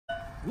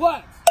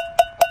Let's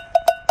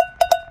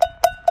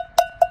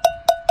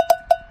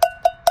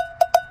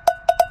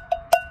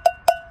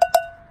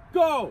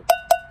go.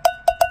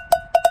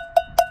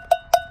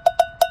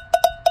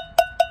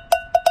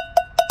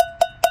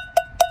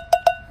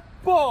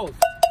 Bulls.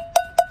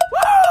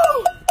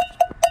 Woo!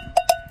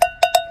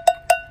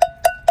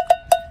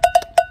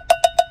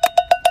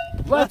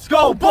 Let's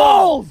go,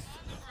 Bulls!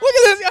 Look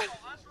at this guy.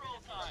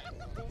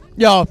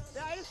 Yo.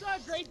 Yeah, I just saw a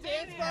great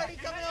dance party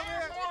coming over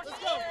here. Let's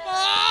go.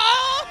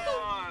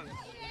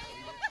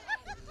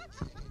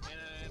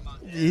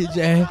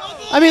 DJ.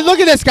 I mean, look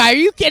at this guy. Are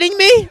you kidding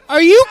me?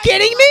 Are you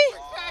kidding me?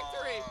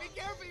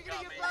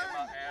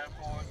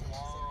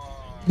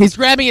 He's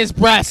grabbing his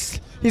breast.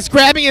 He's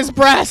grabbing his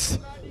breast.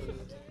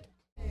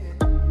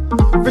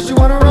 First you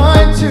wanna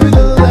run to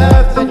the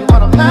left, then you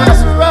wanna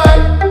pass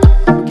right.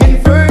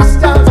 Getting first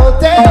downs all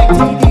day,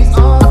 TDs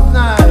all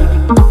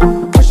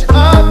night. Push it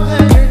up,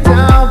 then you're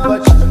down,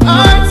 but you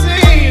aren't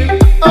seeing.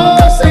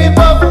 Oh, say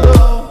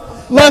Buffalo.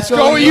 Let's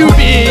go, UB.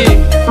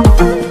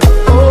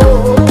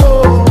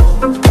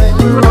 When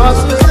you cross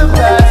with the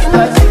best,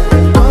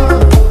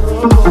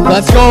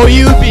 Let's go,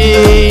 UB.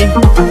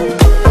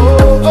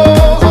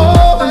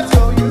 Let's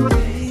go, UB.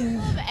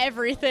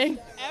 Everything.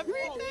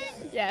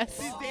 Everything? Yes.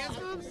 These dance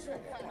moves?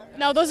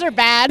 No, those are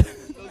bad.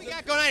 What we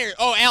got going on here?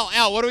 Oh,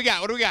 Al, what do we got?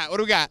 What do we got?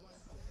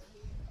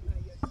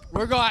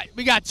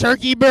 We got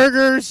turkey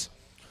burgers.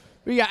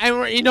 You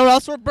know what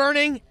else we're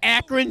burning?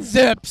 Akron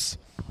Zips.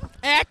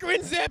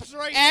 Akron Zips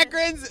right here.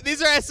 Akron's.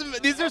 These are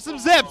some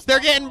zips. They're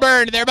getting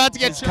burned. They're about to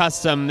get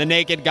custom. The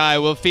naked guy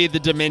will feed the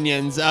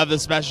dominions of the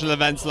special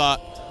events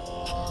lot.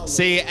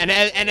 See, and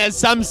as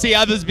some see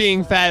others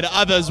being fed,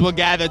 others will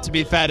gather to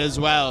be fed as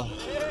well.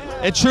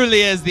 It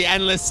truly is the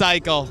endless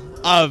cycle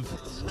of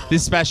the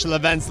special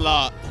events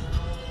lot.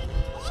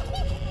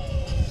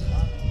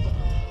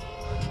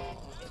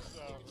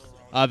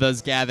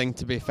 Others gathering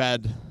to be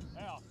fed.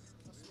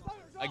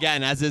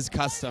 Again, as is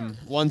custom,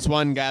 once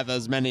one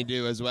gathers, many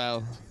do as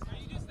well.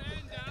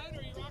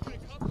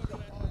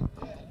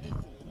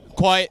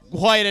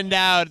 Quite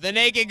endowed. The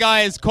naked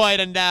guy is quite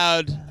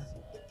endowed.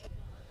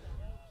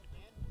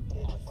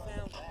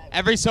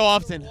 Every so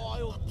often.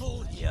 Wild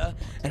bull here,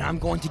 and I'm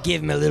going to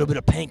give him a little bit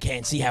of paint can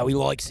and see how he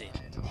likes it.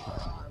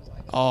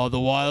 Oh, the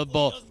wild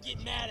bull. Doesn't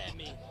get mad at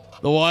me.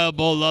 The wild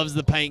bull loves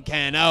the paint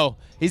can. Oh,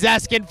 he's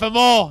asking for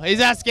more. He's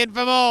asking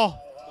for more.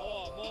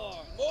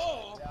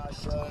 More.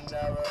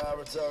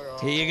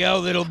 Here you go,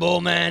 little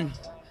bull man.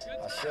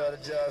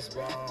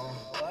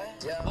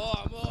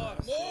 More.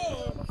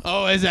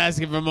 Oh, he's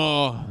asking for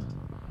more.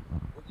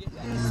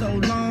 So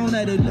long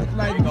that it looked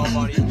like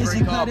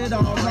Drink up,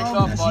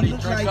 buddy.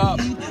 Drink up.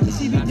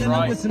 That's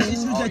right. with some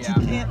issues that you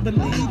can't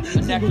believe.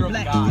 The nectar of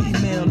God.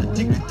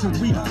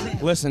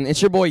 Listen,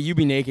 it's your boy UB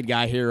Naked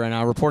Guy here right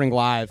now, reporting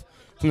live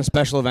from the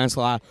special events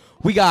lot.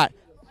 We got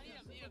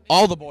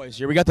all the boys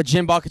here. We got the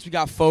gym buckets. We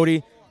got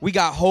Fody. We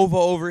got Hova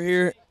over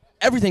here.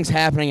 Everything's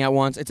happening at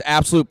once. It's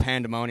absolute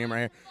pandemonium right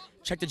here.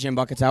 Check the gym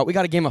buckets out. We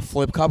got a game of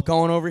flip cup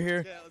going over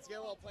here. Yeah, let's get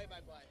a little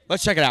play-by-play.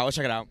 Let's check it out.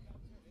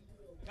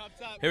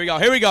 Cups up. Here we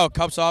go.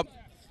 Cups up.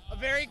 A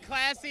very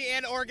classy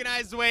and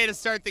organized way to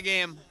start the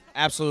game.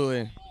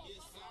 Absolutely.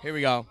 Here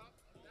we go.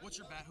 What's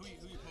your bet? Who you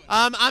putting?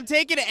 I'm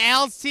taking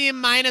Al's team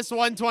minus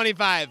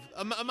 125.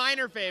 A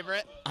minor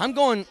favorite. I'm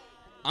going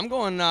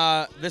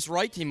this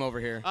right team over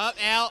here. Up,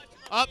 Al.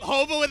 Up,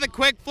 Hova with a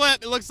quick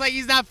flip. It looks like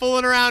he's not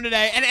fooling around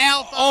today. And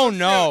Al. Oh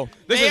no.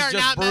 This They is are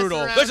just not messing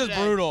brutal. around This is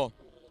today. brutal.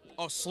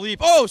 Oh, sleep.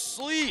 Oh,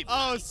 sleep.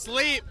 Oh,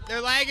 sleep. They're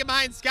lagging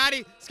behind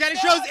Scotty. Scotty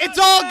shows it's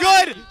all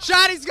good.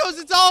 Shotties goes,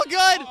 it's all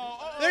good.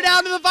 They're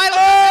down to the final.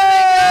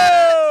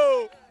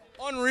 Oh!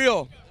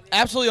 Unreal.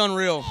 Absolutely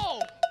unreal.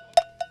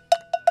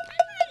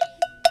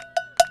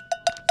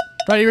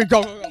 Ready,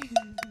 go.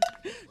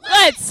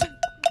 Let's.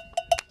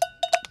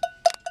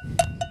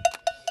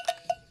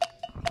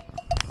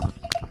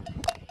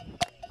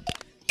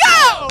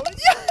 Go!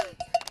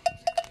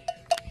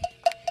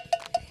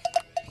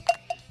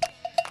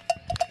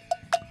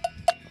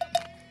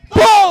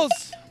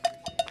 Bulls!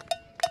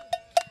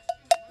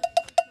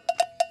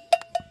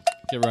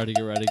 Get ready.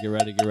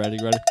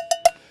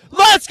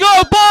 Let's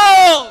go,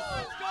 Bulls!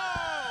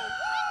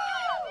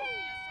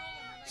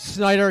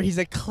 Snyder, he's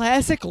a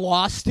classic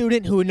law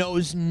student who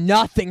knows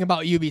nothing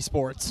about UB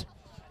sports.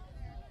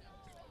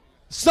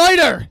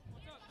 Snyder!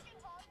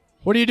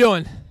 What are you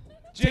doing?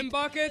 Gym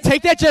buckets.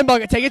 Take that gym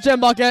bucket. Take a gym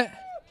bucket.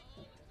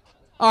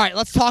 All right,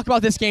 let's talk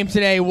about this game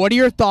today. What are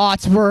your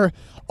thoughts? We're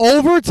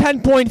over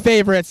 10-point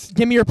favorites.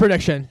 Give me your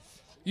prediction.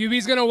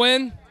 UB's gonna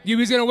win.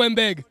 UB's gonna win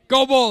big.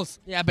 Go Bulls.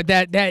 Yeah, but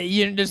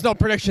there's no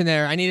prediction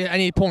there. I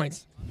need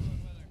points.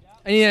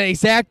 I need an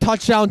exact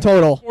touchdown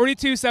total.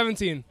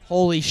 42-17.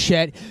 Holy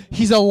shit.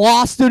 He's a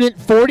law student.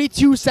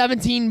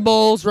 42-17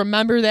 Bulls.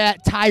 Remember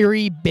that.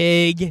 Tyree,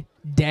 big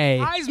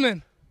day.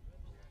 Heisman.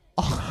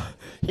 Oh,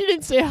 he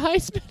didn't say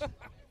Heisman.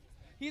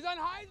 He's on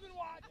Heisman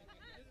watch.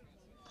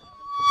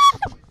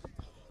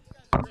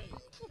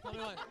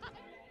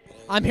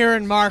 I'm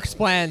hearing Mark's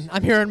plan.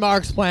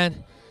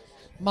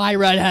 My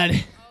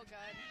redhead.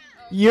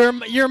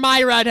 You're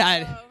my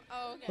redhead.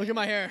 Oh, okay. Look at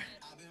my hair.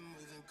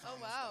 Oh,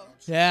 wow.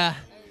 Yeah.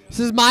 This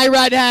is my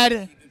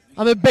redhead.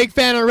 I'm a big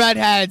fan of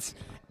redheads.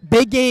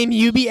 Big game,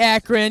 UB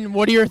Akron.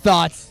 What are your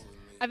thoughts?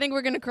 I think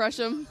we're going to crush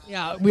them.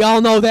 Yeah, we all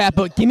know that,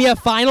 but give me a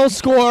final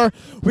score.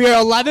 We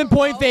are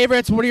 11-point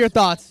favorites. What are your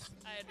thoughts?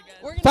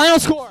 Final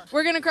score.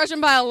 We're going to crush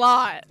them by a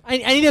lot. I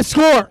need a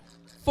score.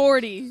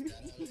 40.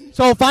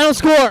 So, final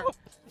score.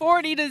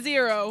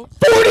 40-0.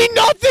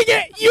 40-0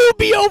 at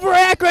UB over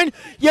Akron.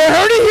 You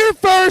heard it here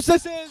first.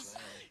 This is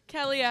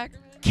Kelly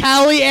Ackerman.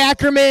 Kelly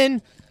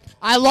Ackerman.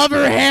 I love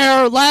her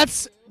hair.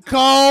 Let's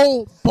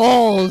go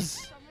Bulls.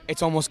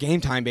 It's almost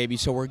game time, baby,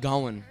 so we're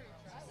going.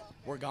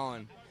 We're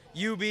going.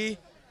 UB,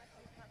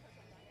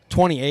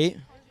 28.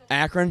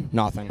 Akron,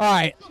 nothing. All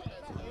right.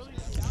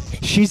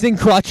 She's in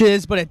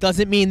crutches, but it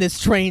doesn't mean this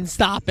train's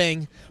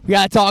stopping. We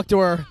got to talk to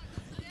her.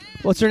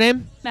 What's her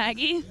name?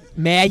 Maggie.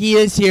 Maggie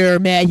is here.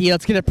 Maggie,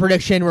 let's get a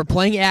prediction. We're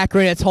playing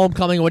Akron. It's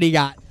homecoming. What do you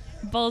got?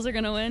 Bulls are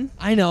going to win.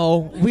 I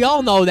know. We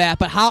all know that,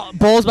 but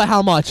Bulls by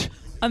how much?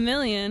 1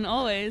 million,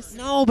 always.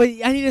 No, but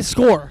I need a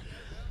score.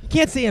 You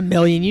can't say 1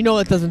 million. You know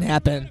that doesn't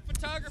happen.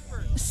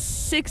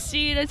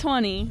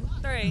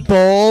 60-23.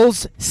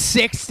 Bulls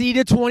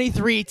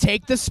 60-23.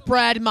 Take the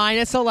spread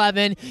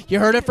 -11. You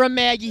heard it from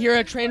Maggie here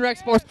at Trainwreck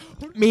Sports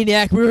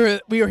Maniac. We were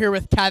here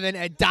with Kevin,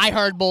 a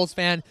diehard Bulls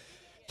fan.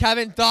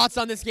 Kevin, thoughts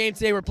on this game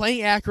today? We're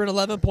playing Akron,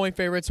 11-point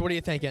favorites. What are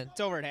you thinking?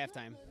 It's over at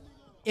halftime.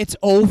 It's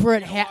over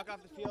at half. Walk off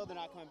the field, they're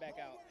not coming back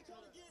out.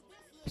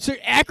 So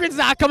Akron's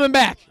not coming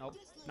back. Nope.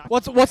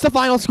 What's the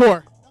final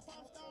score?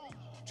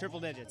 Triple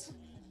digits.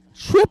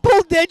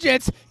 Triple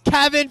digits.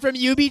 Kevin from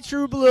UB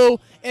True Blue.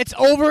 It's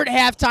over at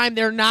halftime.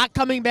 They're not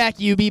coming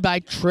back, UB, by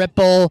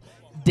triple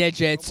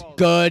digits.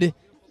 Good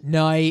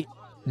night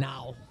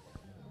now.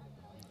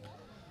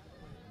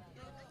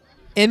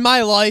 In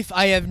my life,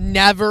 I have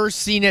never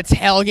seen a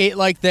tailgate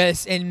like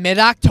this in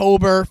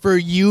mid-October for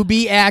UB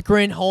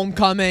Akron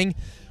homecoming.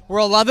 We're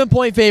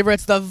 11-point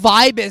favorites. The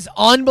vibe is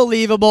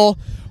unbelievable.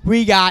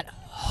 We got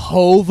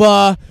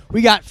Hova.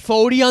 We got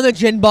Fody on the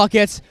gin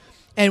buckets.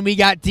 And we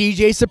got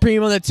DJ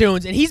Supreme on the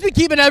tunes. And he's been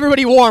keeping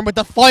everybody warm with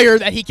the fire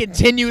that he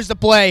continues to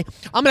play.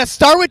 I'm going to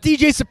start with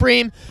DJ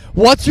Supreme.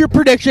 What's your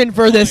prediction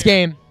for this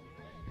game?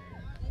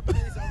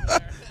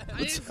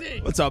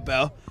 What's up,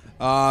 Bell?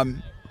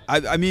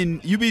 I mean,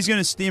 UB's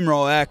going to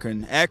steamroll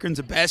Akron. Akron's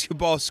a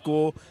basketball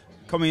school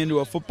coming into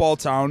a football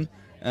town.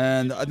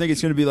 And I think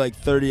it's going to be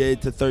like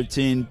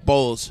 38-13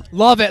 Bulls.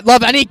 Love it.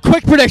 Love it. Any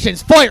quick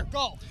predictions? Fire.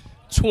 Go.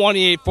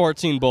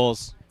 28-14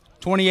 Bulls.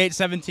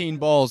 28-17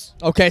 Bulls.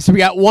 Okay, so we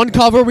got one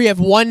cover. We have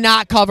one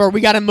not cover.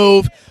 We got to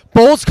move.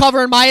 Bulls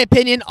cover, in my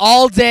opinion,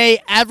 all day,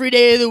 every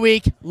day of the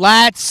week.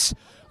 Let's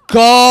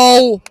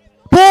go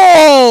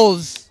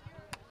Bulls!